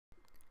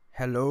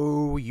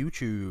Hello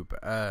YouTube.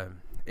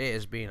 It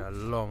has been a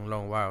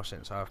long while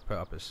since I've put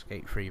up a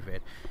Skate 3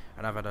 vid,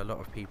 and I've had a lot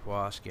of people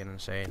asking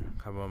and saying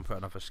come on, put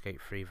another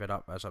Skate 3 vid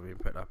up, as I've been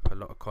putting up a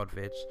lot of COD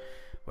vids.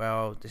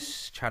 Well,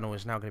 this channel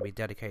is now going to be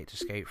dedicated to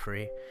Skate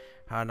 3,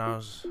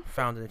 and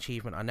found an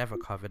achievement I never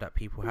covered that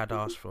people had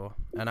asked for,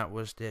 and that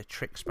was the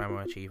Trick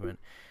Spammer achievement.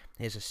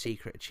 Here's a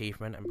secret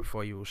achievement, and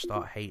before you all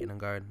start hating and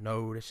going,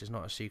 no, this is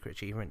not a secret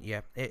achievement.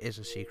 Yeah, it is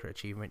a secret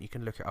achievement. You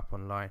can look it up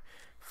online.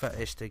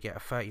 It's to get a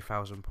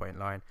 30,000 point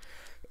line.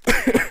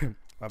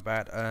 My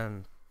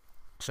bad.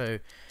 So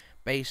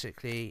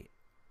basically,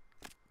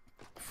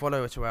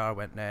 follow it to where I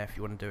went there if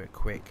you want to do it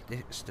quick.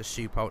 This is the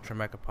Super Ultra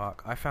Mega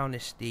Park. I found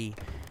this the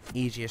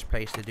easiest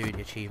place to do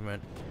the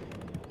achievement.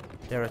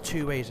 There are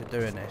two ways of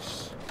doing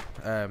this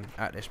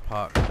at this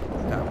park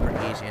that are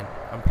pretty easy, and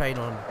I'm playing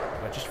on,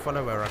 well, just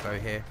follow where I go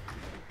here.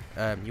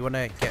 You want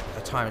to get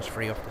a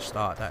 ×3 off the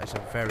start. That is a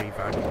very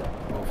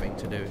valuable thing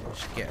to do,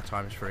 just get a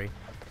 ×3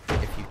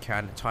 if you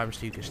can. The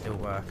 ×2 can still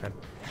work, and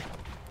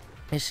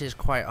this is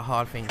quite a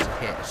hard thing to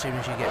hit. As soon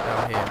as you get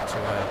down here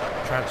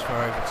to transfer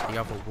over to the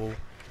other wall,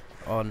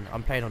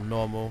 I'm playing on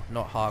normal,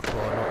 not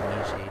hardcore,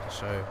 not easy,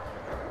 so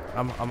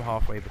I'm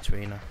halfway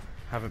between. I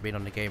haven't been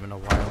on the game in a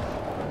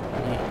while.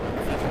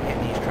 If you can hit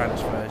these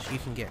transfers, you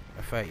can get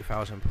a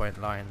 30,000 point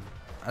line.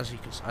 As you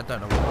can, I don't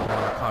know what one,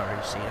 I can't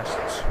really see.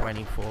 That's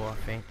 24, I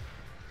think.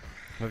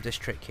 With this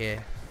trick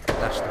here,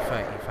 that's the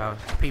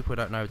 30,000. People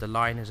don't know, the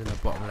line is in the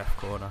bottom left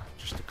corner,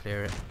 just to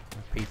clear it.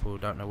 If people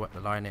don't know what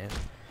the line is,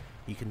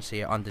 you can see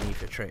it underneath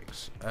the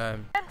tricks.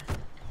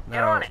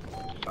 Now,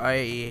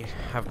 I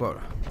have got,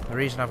 the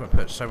reason I haven't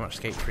put so much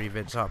Skate 3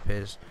 vids up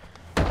is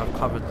I've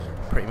covered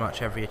pretty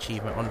much every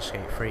achievement on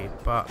Skate 3,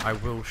 but I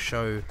will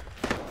show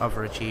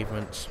other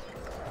achievements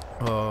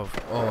or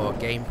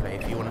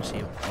gameplay. If you want to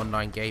see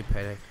online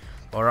gameplay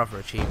or other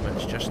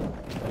achievements, just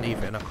leave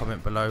it in a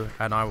comment below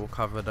and I will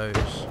cover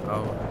those.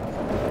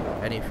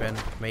 Anything,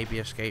 maybe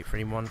a Skate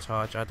 3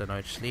 montage, I don't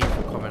know, just leave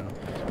a comment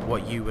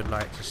what you would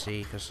like to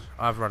see, because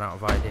I've run out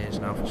of ideas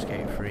now for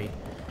Skate 3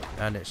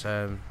 and it's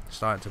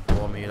starting to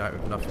bore me, like,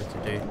 with nothing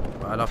to do.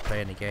 But I love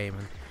playing the game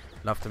and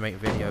love to make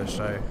videos,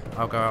 so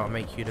I'll go out and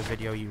make you the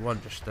video you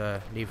want. Just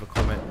leave a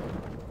comment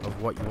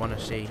of what you want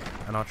to see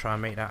and I'll try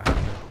and make that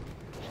happen.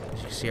 As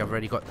you can see, I've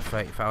already got the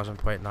 30,000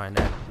 point line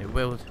there. It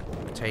will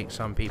take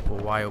some people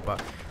a while,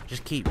 but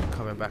just keep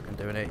coming back and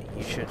doing it.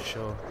 You should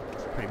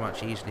pretty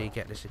much easily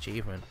get this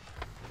achievement.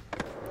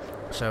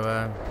 So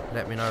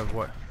let me know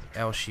what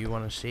else you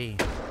want to see.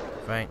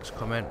 Thanks,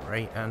 comment,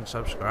 rate and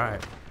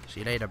subscribe.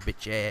 See you later,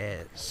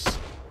 bitches.